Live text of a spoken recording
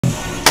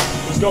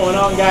going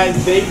on,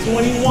 guys? Day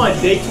 21,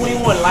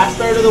 last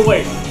third of the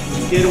way.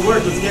 Let's get to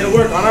work,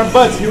 on our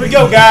butts. Here we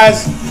go,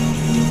 guys.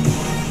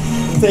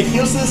 Take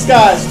heels to the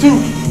skies. 2,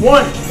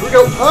 1, here we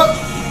go, up,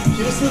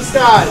 heels to the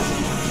skies.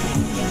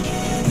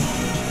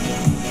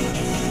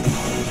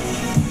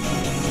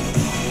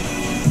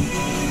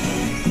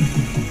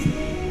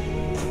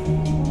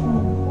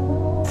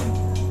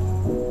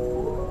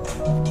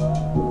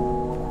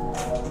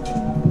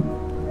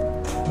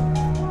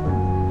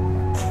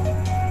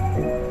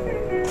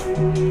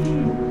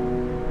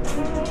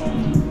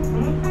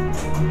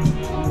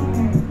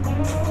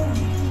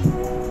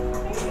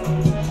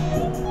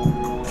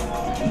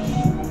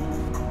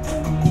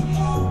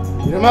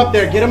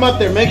 Get him up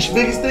there.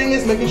 Biggest thing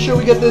is making sure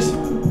we get this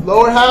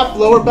lower half,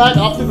 lower back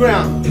off the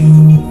ground.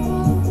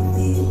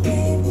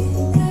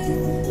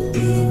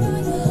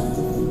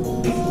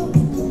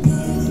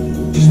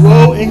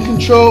 Slow, in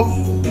control,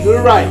 do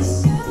it right.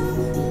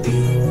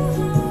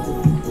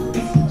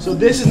 So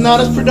this is not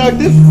as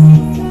productive,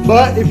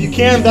 but if you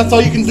can, that's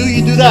all you can do,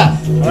 you do that.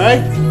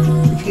 Alright?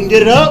 If you can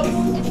get it up,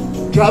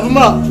 drive them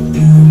up.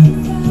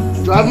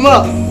 Drive them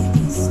up.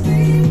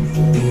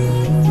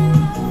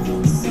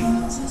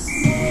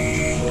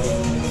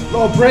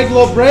 Low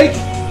break.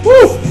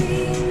 Woo!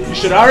 You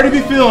should already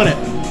be feeling it.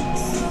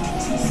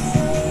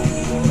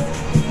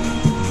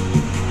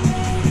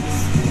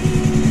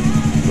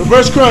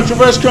 Reverse crunch.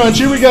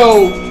 Here we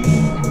go.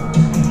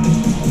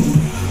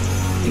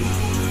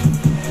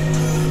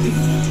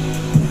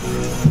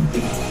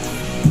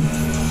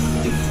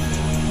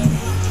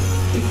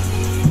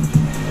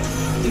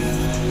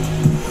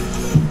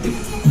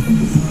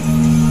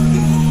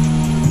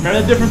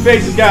 Remember the different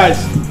phases, guys.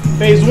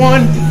 Phase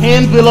 1,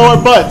 hands below our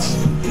butts.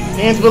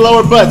 Hands below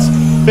our butts.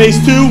 Phase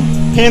 2,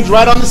 hands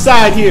right on the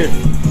side here.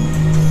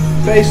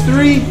 Phase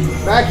 3,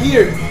 back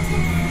here.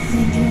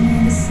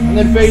 And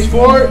then phase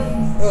 4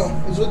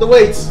 is with the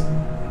weights.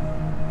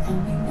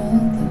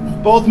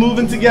 Both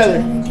moving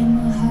together.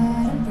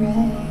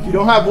 If you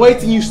don't have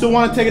weights and you still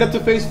want to take it up to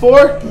phase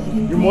 4,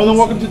 you're more than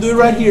welcome to do it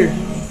right here.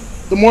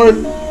 The more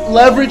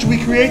leverage we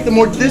create, the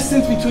more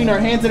distance between our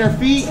hands and our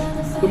feet,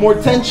 the more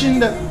tension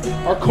that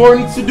our core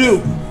needs to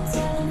do.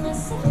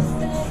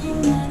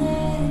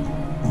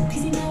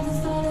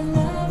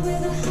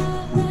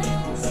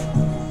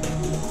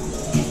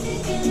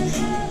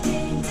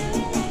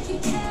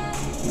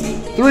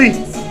 Three,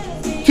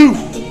 2,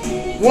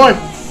 1.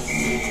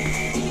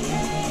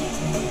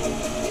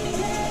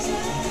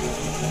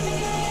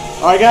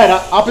 All right, guys.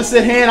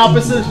 Opposite hand,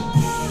 opposite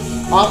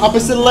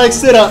leg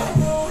sit up.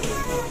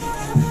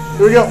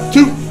 Here we go.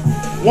 2,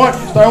 1.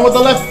 Starting with the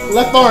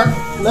left arm,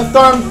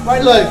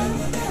 right leg.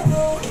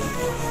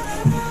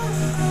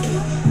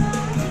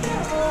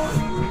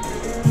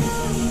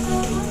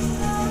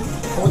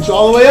 I want you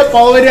all the way up,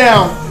 all the way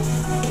down.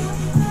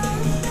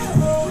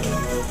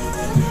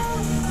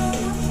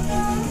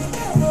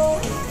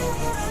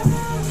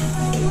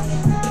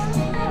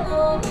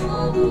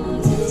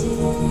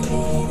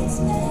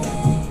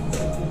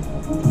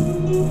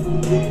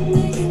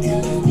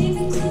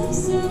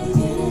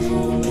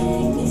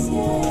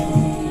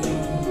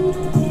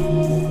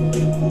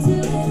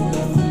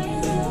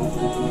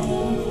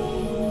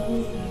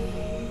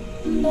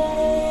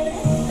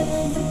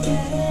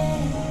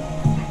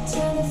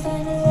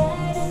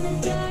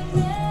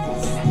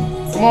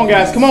 Come on,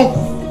 guys, come on.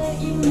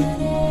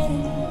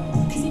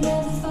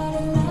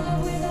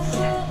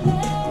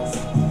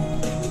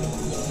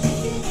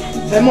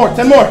 Ten more.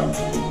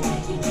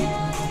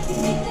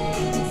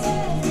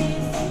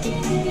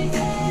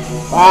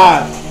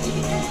 5.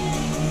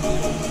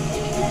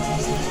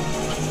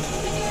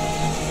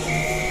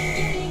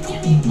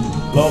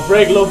 Low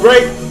break.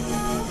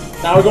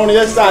 Now we're going to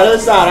the other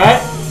side, all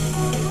right?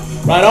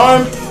 Right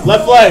arm,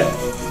 left leg.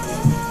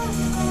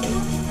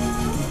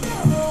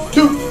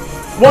 2,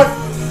 1.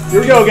 Here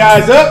we go,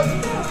 guys. Up.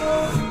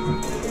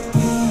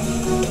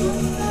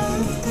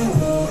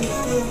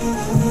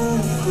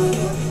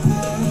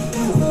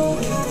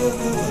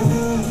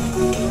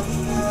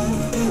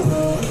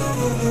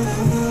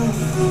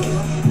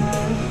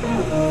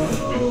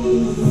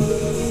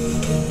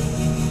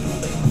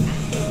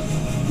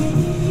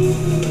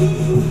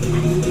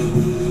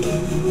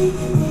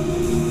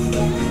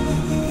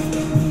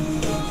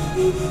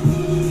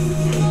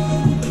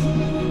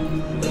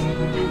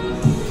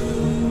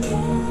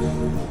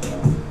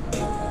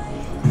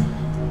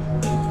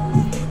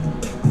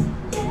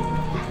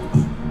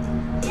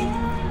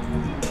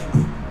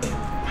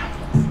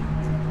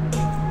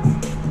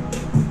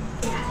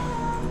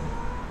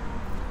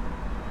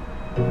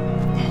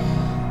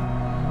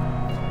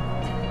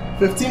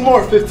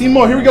 Fifteen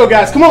more. Here we go,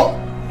 guys. Come on.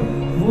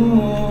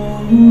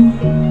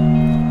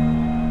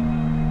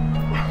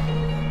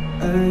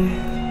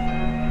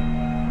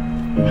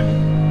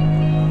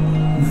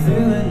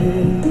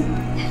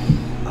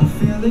 I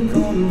feel it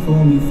coming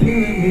for me,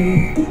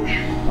 feeling it.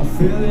 I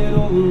feel it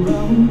all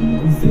around,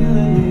 I'm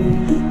feeling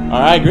it. All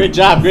right, great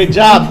job.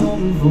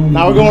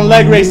 Now we're going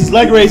leg races.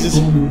 3,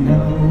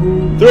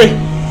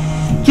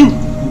 2,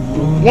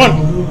 1.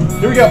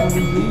 Here we go.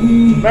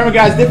 Remember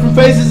guys, different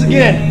phases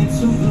again.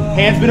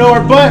 Hands below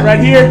our butt right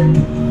here.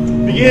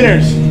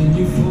 Beginners.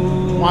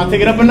 Want to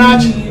take it up a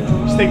notch?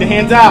 Just take the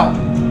hands out.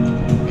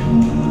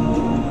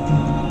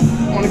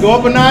 Want to go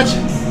up a notch?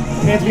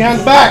 Hands behind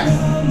the back.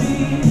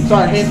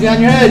 Sorry, hands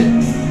behind your head.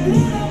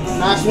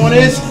 Last one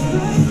is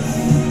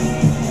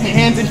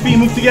hands and feet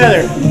move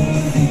together.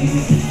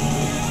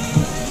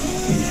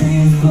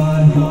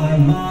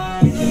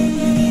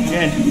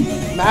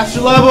 Again,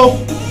 master level,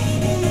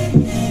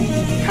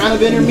 kind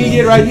of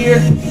intermediate right here.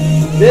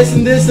 This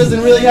and this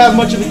doesn't really have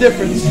much of a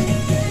difference.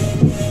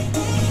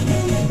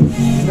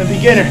 The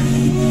beginner.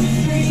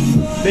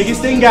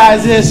 Biggest thing,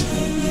 guys, is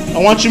I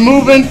want you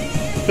moving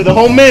for the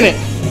whole minute.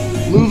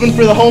 Moving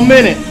for the whole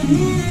minute.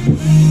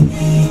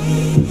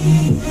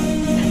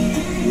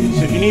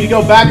 So if you need to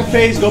go back a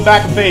phase, go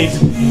back a phase.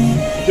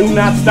 Do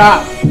not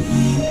stop.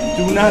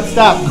 Do not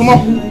stop. Come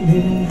on.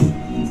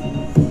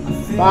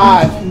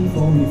 5.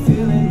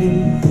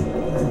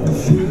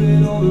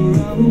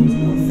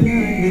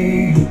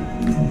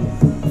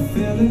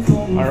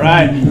 All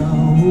right.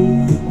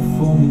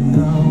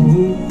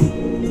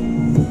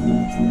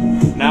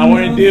 Now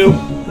we're going to do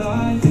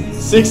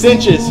 6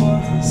 inches.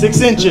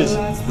 6 inches.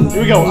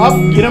 Here we go. Up.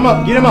 Get him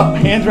up. Get him up.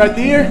 Hands right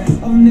there.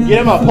 Get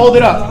him up. Hold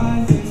it up.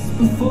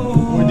 We're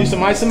going to do some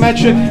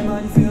isometric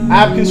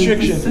ab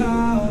constriction.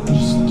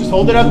 Just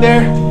hold it up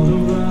there.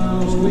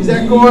 Squeeze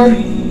that core.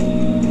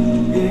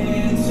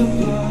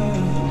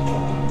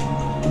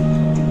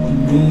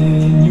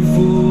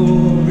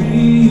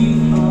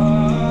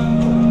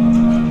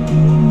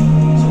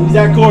 Squeeze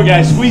that core,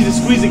 guys. Squeeze it.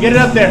 Squeeze it. Get it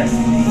up there.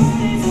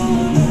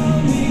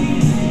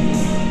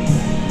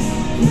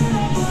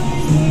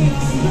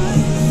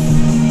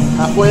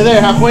 Halfway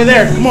there, halfway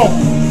there. Come on.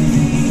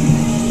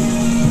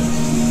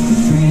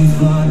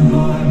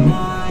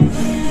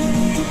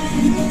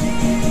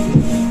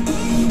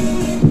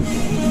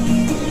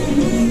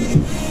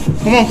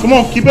 Come on, come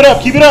on. Keep it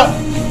up, keep it up.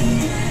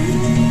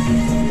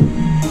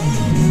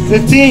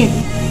 15.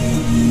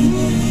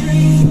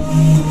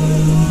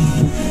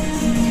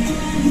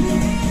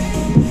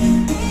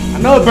 I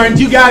know it burns.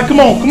 You got it. Come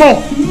on, come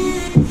on.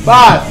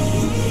 5,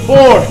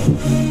 4,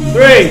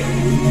 3,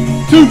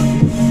 2,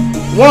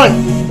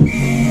 1.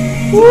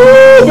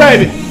 Woo,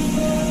 baby.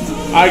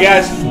 All right,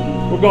 guys.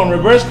 We're going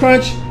reverse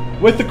crunch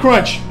with the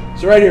crunch.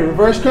 So right here,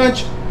 reverse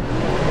crunch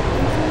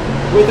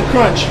with the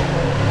crunch.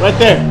 Right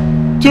there.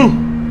 2,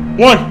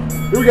 1.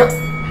 Here we go.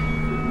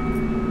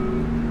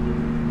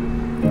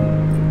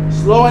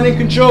 Slow and in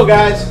control,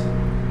 guys.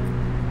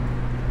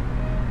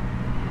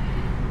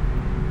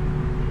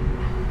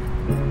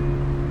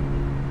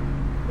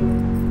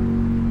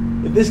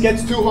 If this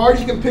gets too hard,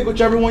 you can pick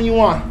whichever one you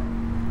want.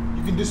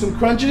 You can do some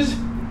crunches,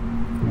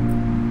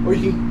 or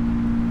you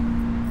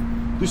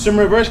can do some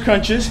reverse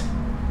crunches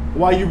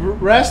while you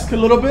rest a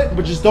little bit,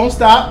 but just don't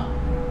stop.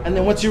 And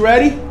then once you're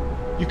ready,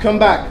 you come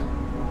back.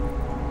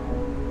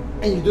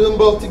 And you do them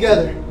both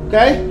together,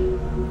 okay?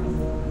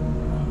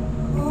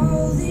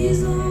 All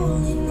these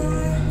lonely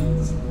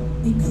nights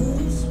we could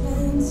have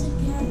spent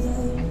together.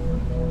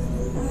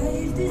 The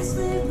life that's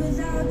lived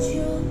without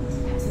you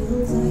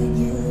feels like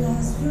it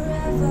lasts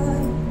forever.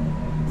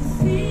 The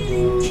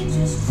feeling it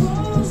just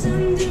grows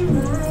under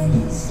my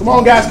eyes. Come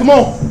on, guys, come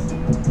on.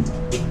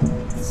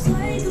 It's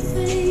like a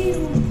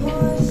fatal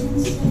poison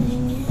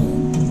setting in.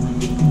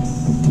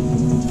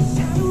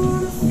 I don't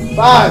wanna feel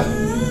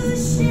 5.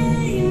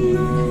 ashamed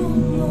no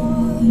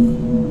more.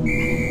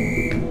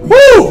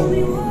 Woo! Tell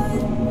me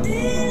what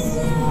this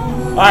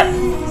love All right,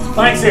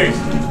 plank series.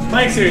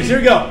 Plank series. Here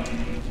we go.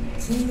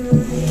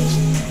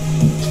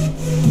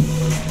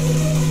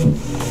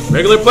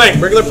 Regular plank,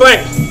 regular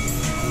plank.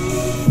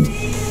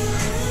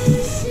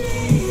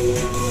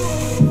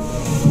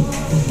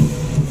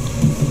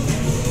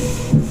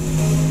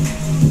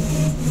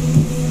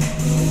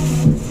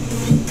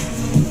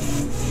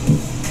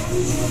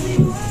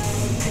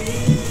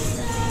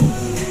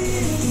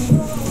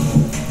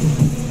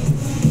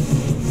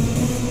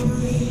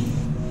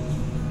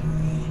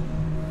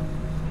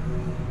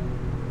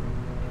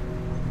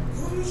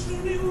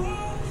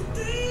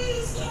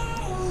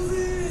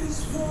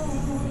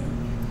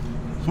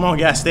 Come on,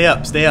 guys, stay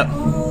up, stay up.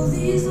 All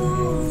these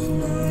lonely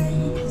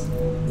nights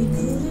we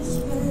could have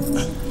spent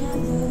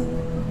together.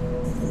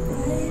 The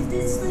life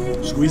that's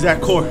lived Squeeze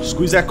that core,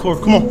 squeeze that core.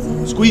 Come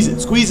on, squeeze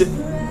it, squeeze it.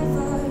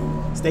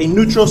 forever. Stay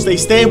neutral, stay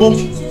stable.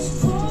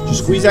 Just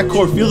squeeze that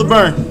core, feel the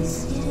burn.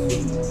 It's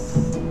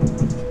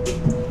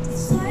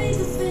like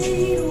a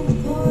fatal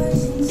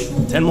poison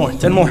setting 10 more,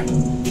 10 more.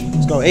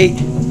 Let's go. 8,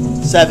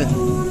 7,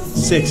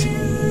 6,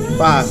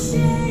 5,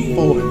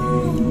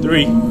 4,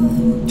 3,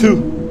 2,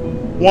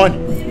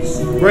 1.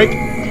 Break.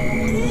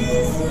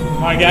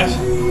 All right, guys.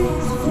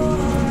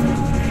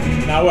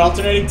 Now we're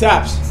alternating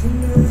taps.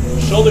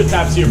 Shoulder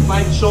taps here,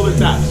 plank shoulder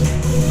taps.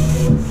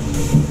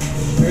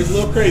 Here's a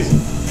little crazy.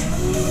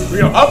 Here we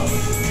go, up.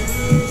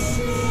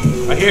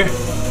 Right here,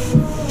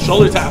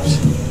 shoulder taps.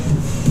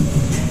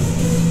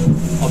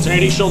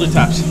 Alternating shoulder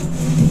taps.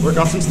 Work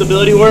on some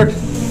stability work,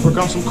 work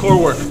on some core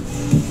work.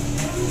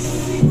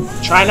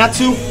 Try not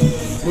to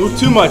move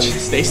too much.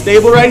 Stay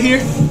stable right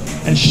here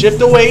and shift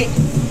the weight.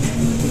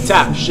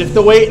 Tap, shift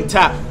the weight and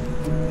tap.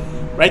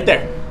 Right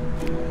there.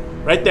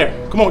 Right there.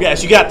 Come on,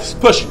 guys, you got this.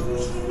 Push.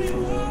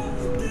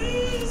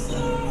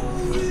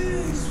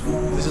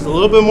 This is a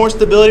little bit more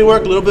stability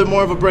work, a little bit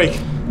more of a break.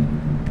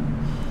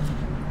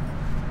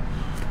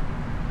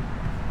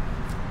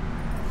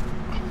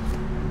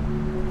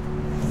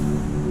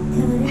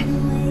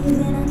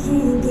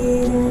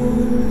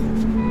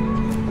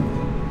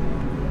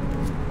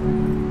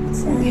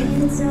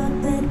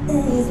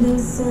 There's no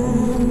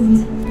sound.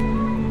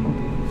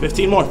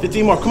 15 more,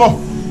 15 more, come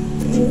on.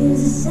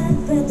 There's a shot,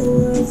 but the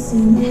world's so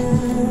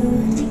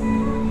loud.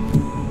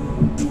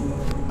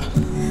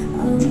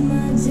 All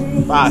my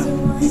dreams 5, are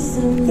washed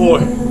 4,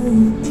 away.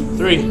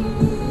 3,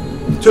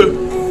 2,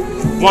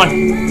 1.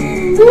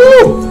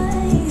 Woo!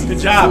 Good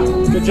job,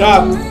 good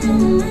job.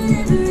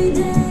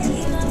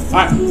 All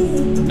right,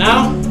 now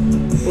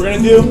we're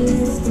gonna do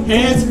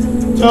hands,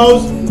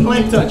 toes,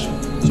 plank touch.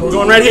 So we're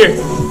going right here.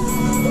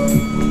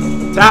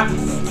 Tap,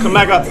 come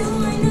back up.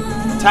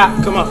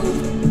 Tap, come up.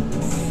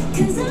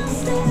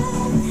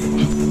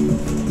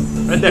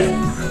 Right there.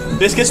 If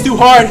this gets too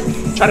hard,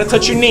 try to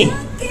touch your knee.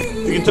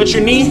 If you can touch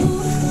your knee,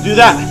 do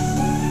that.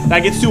 If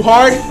that gets too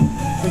hard,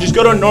 then just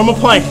go to a normal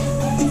plank.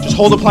 Just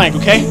hold the plank,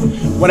 okay?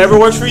 Whatever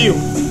works for you.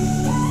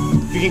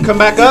 If you can come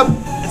back up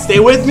and stay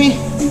with me,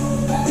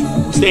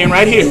 I'm staying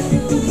right here.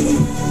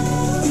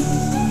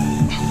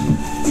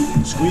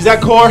 Squeeze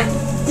that core,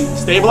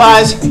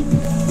 stabilize.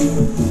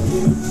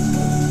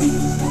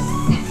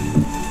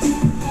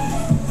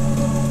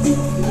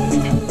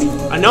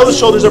 I know the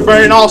shoulders are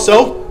burning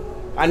also.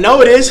 I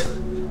know it is.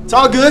 It's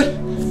all good.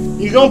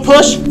 You gonna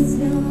push.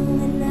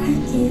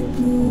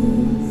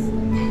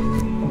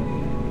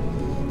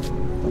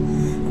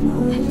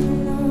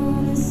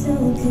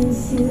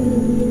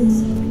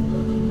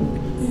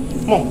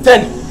 Come on,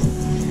 10.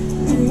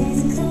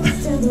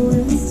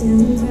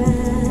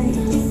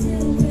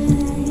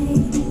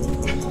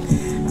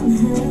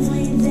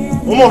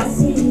 One more.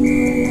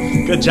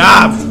 Good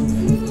job.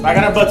 Back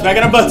on our butts, back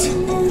on our butts.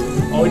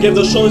 Oh, we give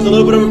those shoulders a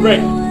little bit of a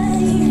break.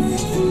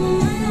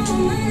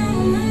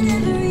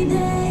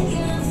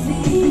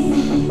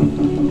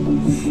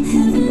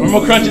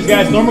 Normal crunches,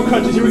 guys. Normal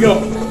crunches. Here we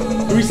go.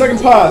 3-second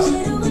pause.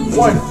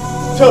 1,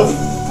 2,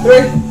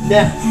 3,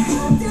 down.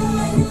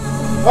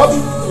 Up.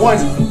 1,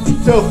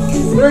 2,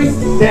 3,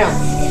 down.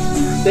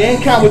 Stay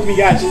and count with me,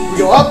 guys. We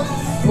go up.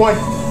 1,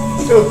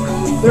 2,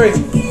 3,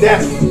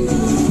 down.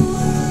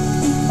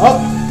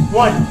 Up.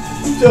 1,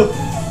 2,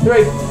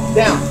 3,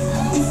 down.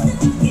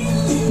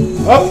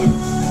 Up.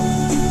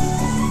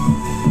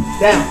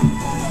 Down.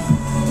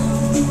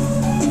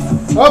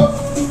 Up.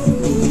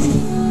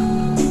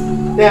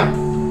 Down.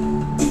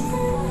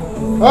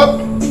 Up.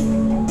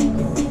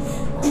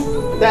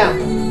 Down.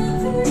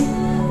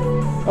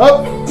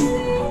 Up.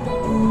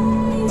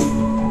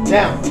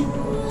 Down.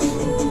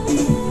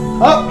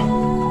 Up.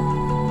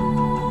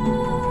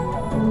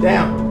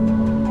 Down.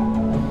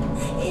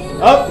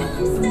 Up.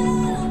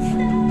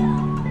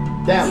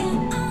 Down.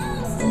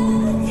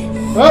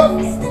 Up.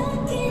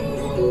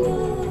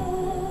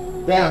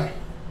 Down.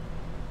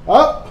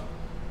 Up.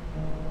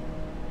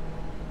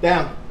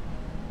 Down.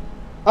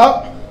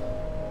 Up.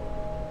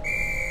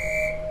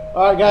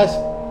 All right, guys.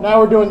 Now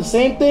we're doing the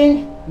same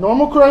thing,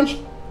 normal crunch,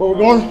 but we're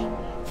going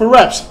for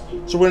reps.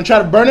 So we're gonna try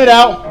to burn it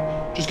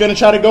out. Just gonna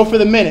try to go for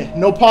the minute.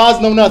 No pause,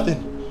 no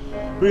nothing.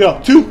 Here we go.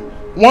 2,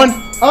 1,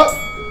 up.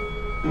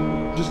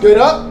 Just get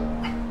up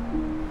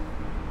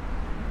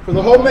for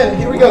the whole minute.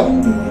 Here we go.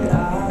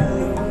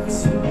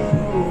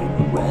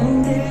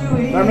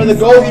 Remember, the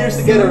goal here is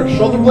to get our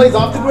shoulder blades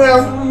off the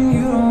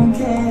ground.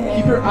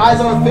 Keep your eyes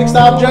on a fixed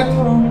object.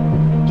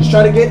 Just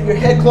try to get your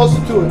head closer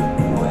to it.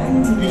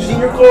 Using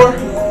your core.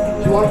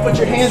 If you want to put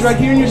your hands right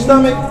here in your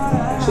stomach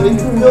so you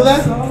can feel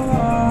that,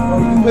 or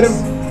you can put them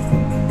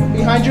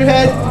behind your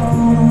head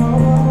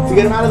to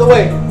get them out of the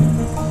way.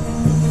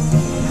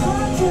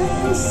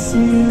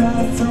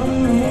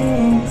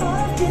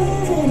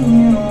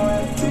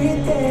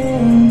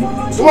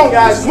 Come on,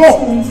 guys, come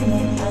on.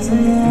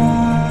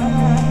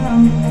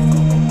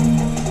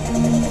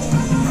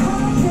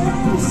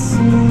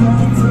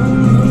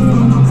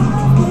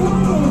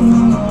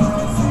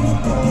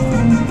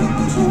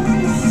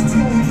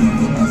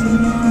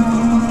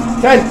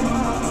 Ten.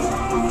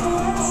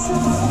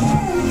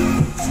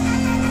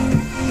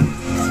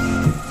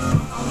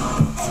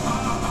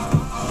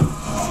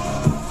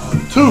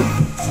 2.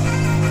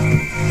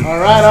 All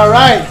right, all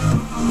right.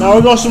 Now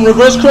we're going some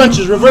reverse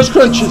crunches, reverse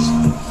crunches.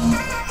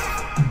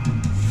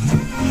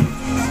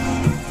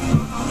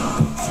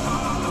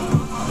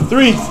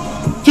 3,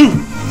 2,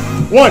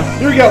 1.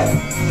 Here we go.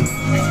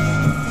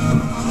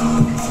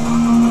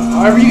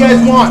 However you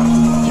guys want.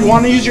 If you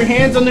want to use your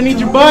hands underneath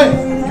your butt,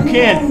 you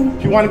can.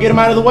 If you want to get them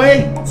out of the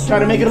way, try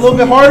to make it a little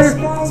bit harder,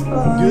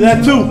 do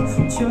that too.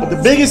 But the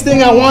biggest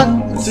thing I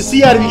want to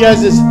see out of you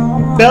guys is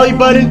belly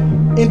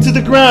button into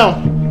the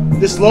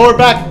ground. This lower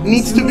back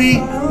needs to be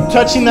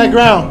touching that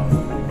ground.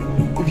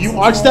 If you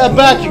arch that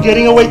back, you're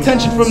getting away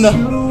tension from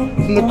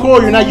from the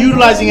core. You're not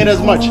utilizing it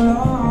as much.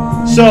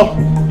 So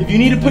if you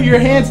need to put your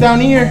hands down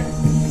here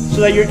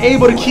so that you're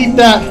able to keep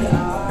that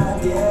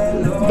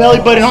belly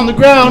button on the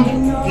ground,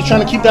 if you're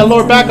trying to keep that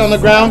lower back on the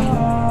ground,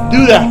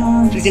 do that.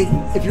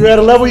 If you're at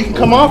a level you can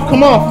come off,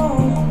 come off.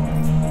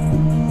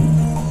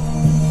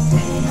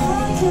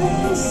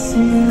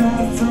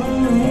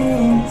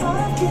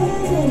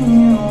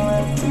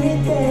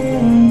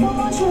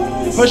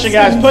 Push it,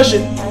 guys, push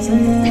it.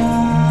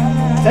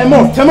 10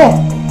 more, 10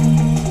 more.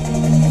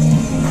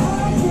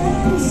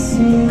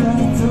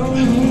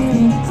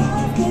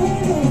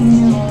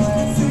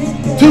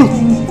 2,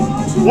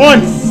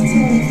 1.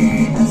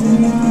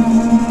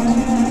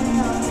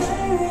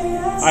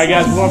 All right,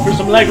 guys, we're going for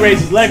some leg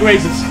raises, leg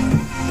raises.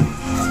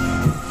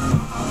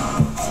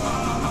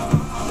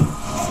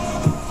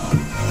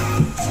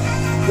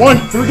 One,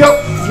 here we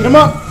go. Get them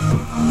up.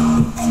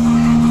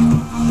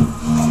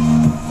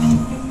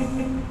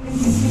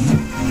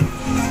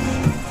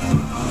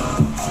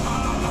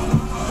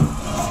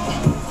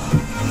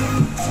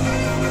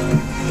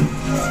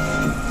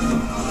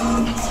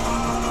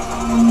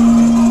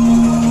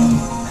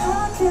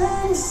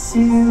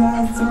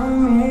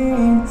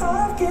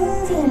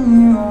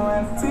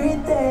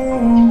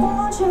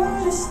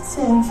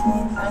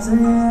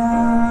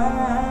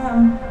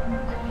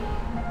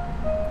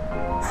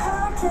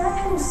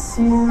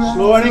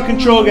 Slow it and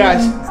control,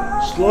 guys.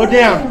 Slow it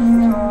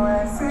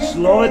down.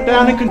 Slow it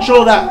down and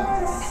control that.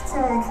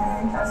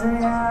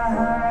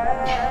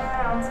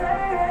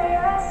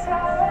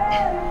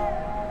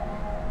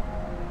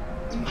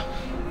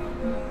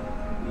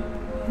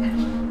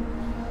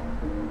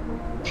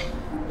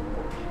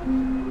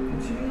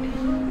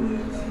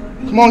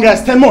 Come on,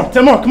 guys. 10 more.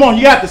 10 more. Come on.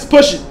 You got this.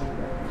 Push it.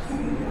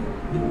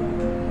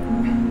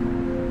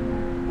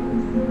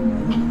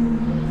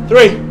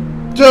 3,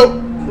 2,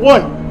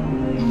 1.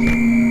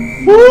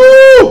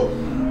 Woo!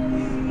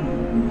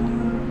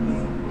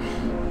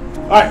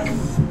 All right.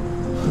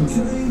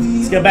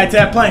 Let's get back to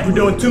that plank. We're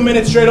doing 2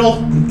 minutes straight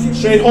hold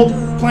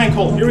plank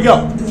hold. Here we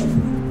go.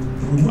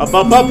 Up,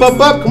 up, up, up,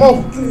 up. Come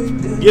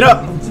on. Get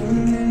up.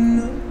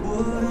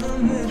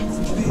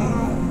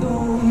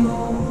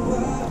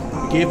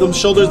 Gave them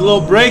shoulders a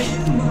little break.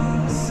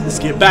 Let's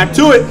get back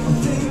to it.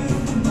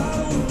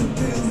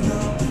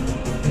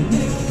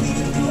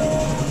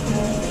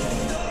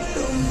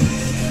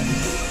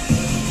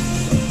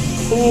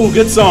 Ooh,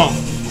 good song.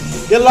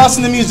 Get lost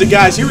in the music,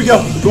 guys. Here we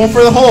go. We're going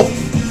for the hole.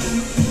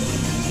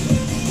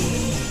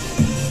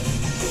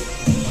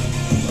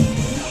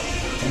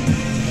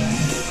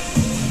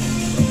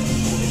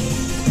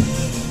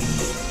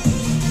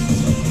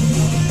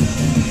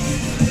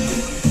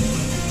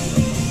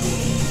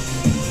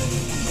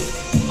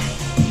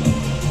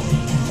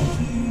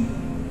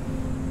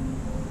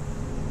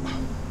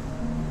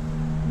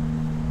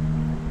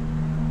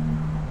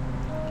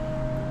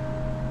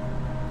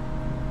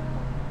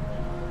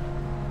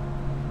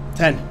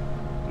 Ten,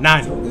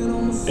 9,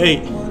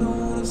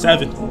 8,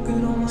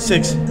 7,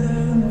 6,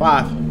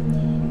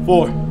 5,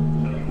 4,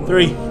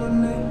 3,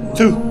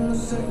 2,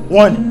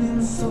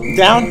 1.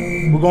 Down.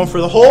 We're going for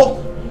the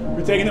hole.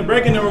 We're taking a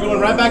break and then we're going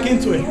right back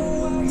into it.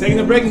 Taking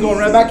a break and going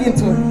right back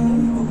into it.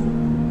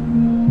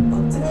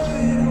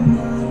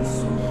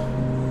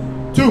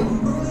 2,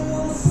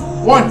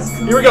 1.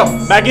 Here we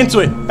go. Back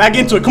into it. Back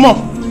into it. Come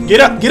on. Get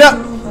up. Get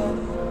up.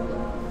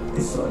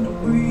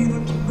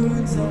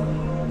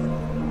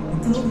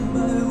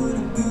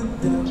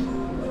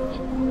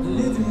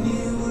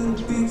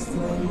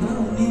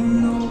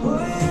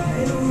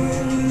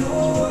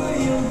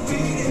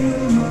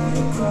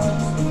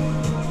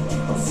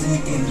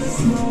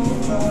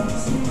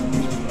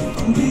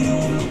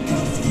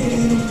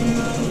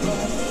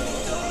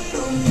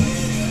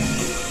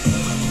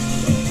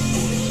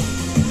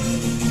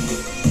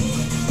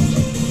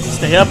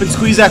 Stay up and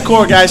squeeze that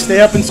core, guys.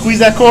 Stay up and squeeze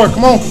that core.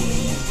 Come on.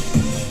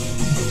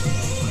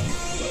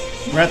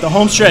 We're at the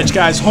home stretch,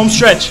 guys. Home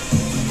stretch.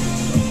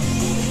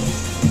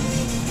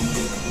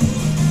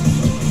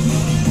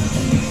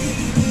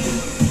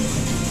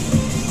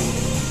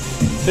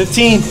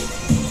 15.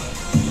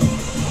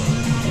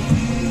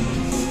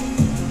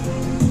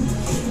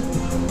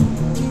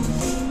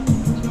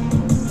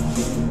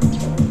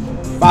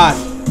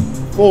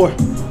 5, 4,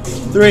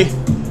 3,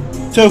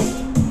 2,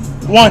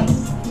 1.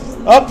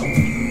 Up.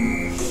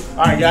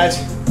 All right, guys.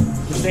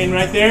 We're staying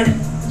right there.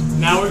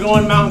 Now we're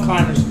going mountain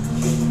climbers.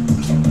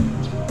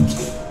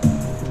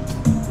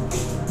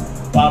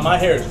 Wow, my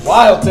hair is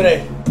wild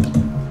today.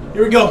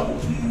 Here we go.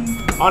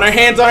 On our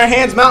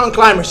hands, mountain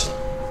climbers.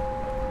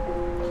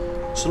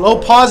 Slow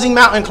pausing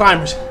mountain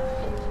climbers.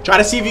 Try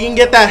to see if you can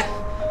get that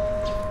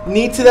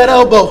knee to that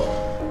elbow.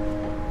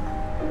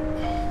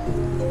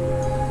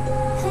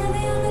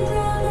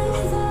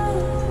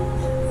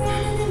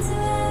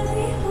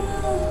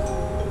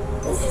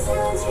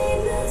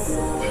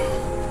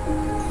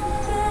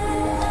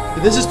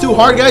 If this is too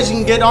hard, guys, you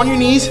can get on your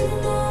knees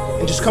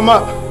and just come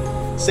up.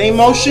 Same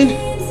motion,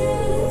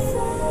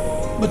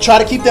 but try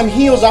to keep them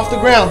heels off the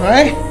ground, all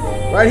right?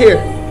 Right here.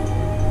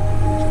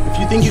 If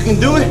you think you can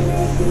do it,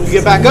 you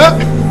get back up,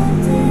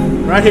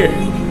 right here.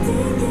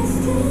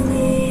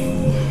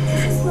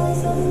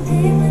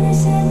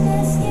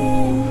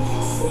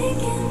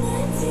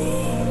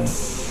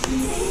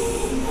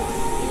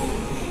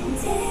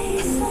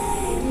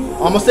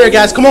 Almost there,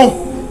 guys. Come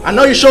on. I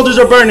know your shoulders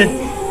are burning.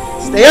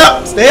 Stay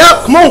up. Stay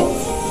up. Come on.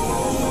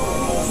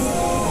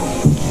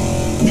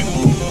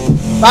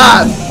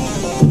 5.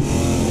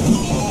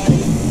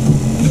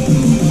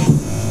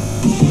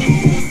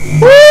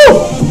 Woo!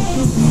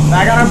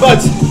 Back on our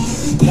butts.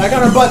 Back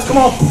on our butts. Come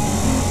on.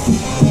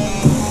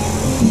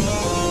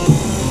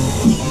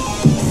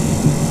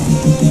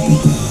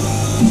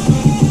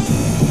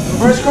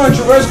 Reverse crunch.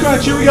 Reverse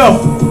crunch. Here we go.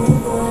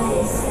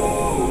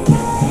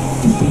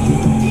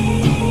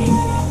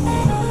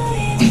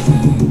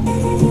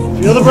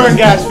 Feel the burn,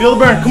 guys. Feel the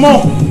burn. Come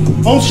on.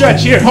 Home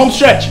stretch here. Home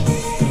stretch.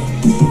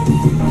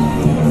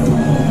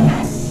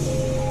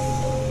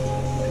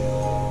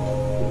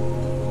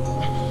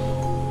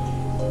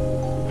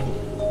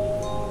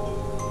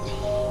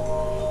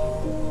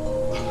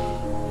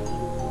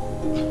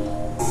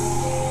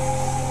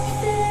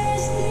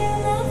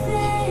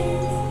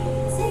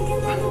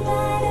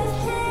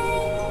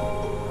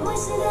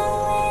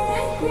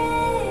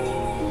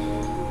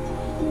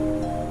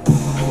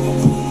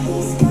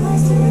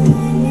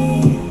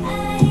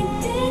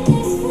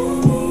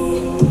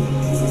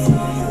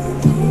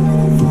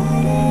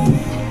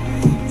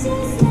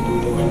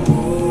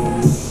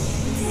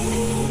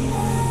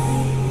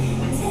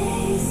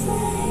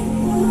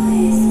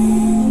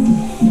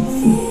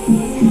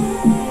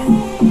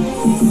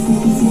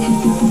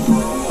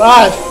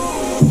 Five,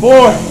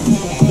 4,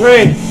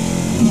 3,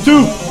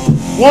 2,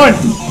 1.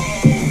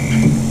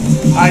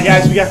 Alright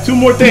guys, we got 2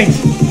 more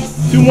things.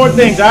 2 more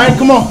things, alright?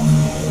 Come on.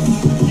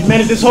 You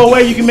made it this whole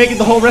way, you can make it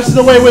the whole rest of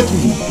the way with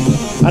me.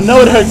 I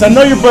know it hurts, I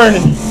know you're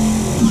burning.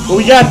 But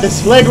we got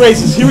this. Leg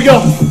raises. Here we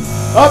go.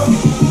 Up.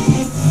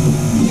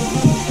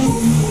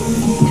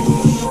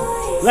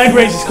 Leg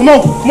raises. Come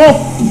on, come on.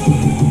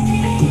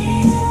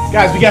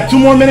 Guys, we got 2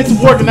 more minutes of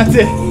work and that's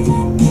it.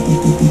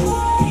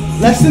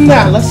 Less than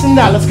that, less than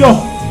that. Let's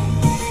go.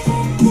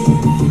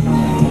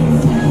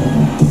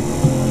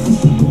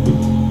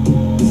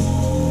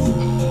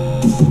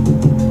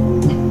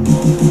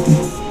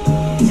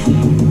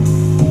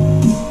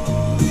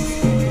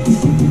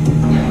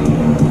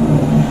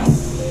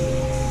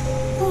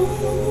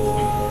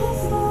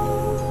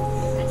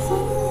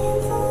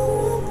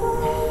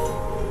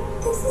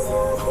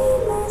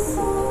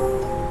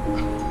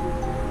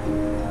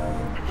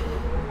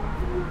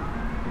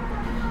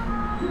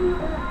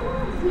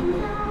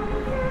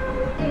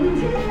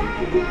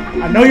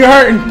 I know you're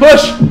hurting.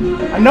 Push.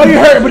 I know you're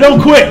hurting, but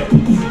don't quit.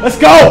 Let's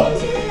go.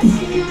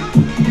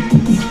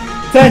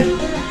 10,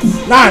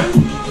 9,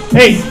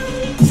 8,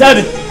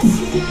 7,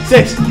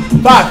 6,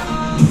 5,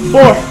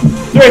 4,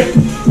 3,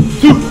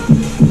 2,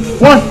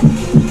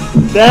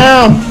 1.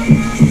 Down.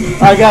 All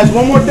right, guys.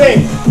 One more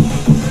thing.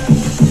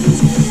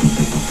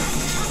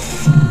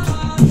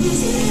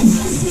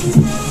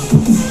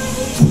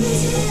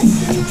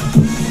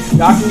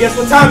 Y'all can guess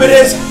what time it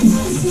is.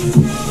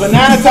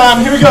 Banana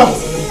time. Here we go.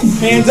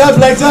 Hands up,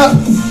 legs up.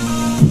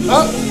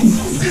 Up.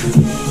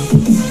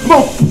 Come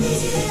on.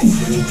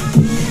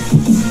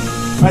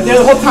 Right there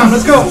the whole time.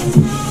 Let's go.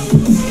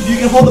 If you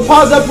can hold the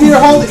pause up here,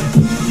 hold it.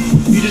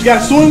 You just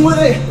gotta swing with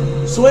it.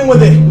 Swing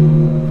with it.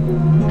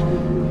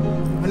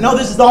 I know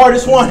this is the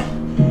hardest one.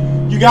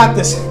 You got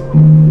this.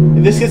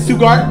 If this gets too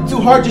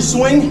hard, just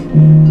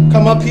swing.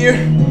 Come up here.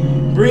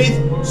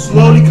 Breathe.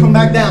 Slowly come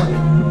back down.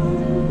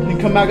 Then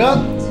come back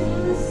up.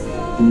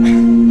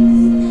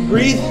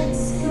 Breathe.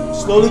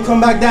 Slowly come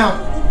back down.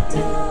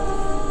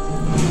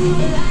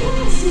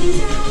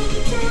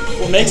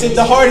 What makes it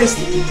the hardest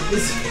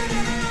is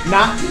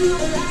not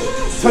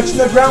touching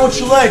the ground with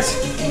your legs.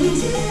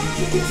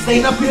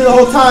 Staying up here the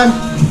whole time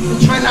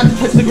and trying not to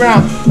touch the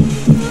ground.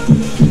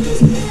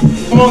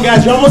 Come on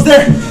guys, you're almost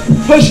there.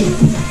 Push it.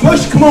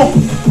 Push, come on.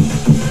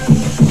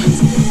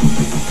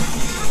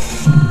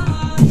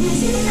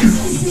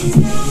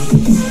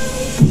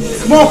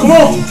 Come on, come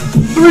on.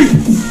 3,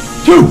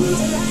 2,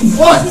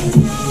 1.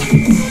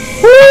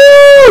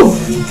 Woo!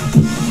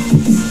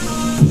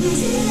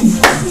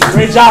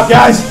 Great job,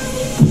 guys.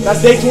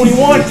 That's day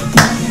 21.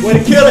 Way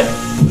to kill it.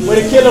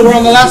 Way to kill it. We're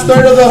on the last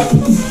third of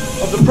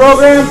the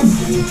program.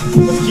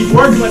 Let's keep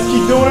working. Let's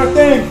keep doing our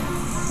thing.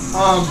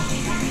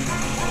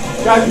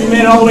 Guys, if you made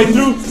it all the way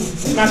through,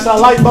 smash that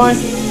like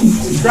button.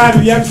 Subscribe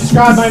if you haven't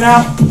subscribed by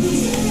now.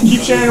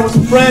 Keep sharing it with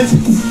some friends.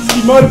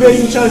 Keep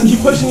motivating each other.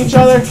 Keep pushing each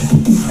other.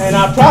 And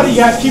I'm proud of you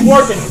guys. Keep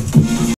working.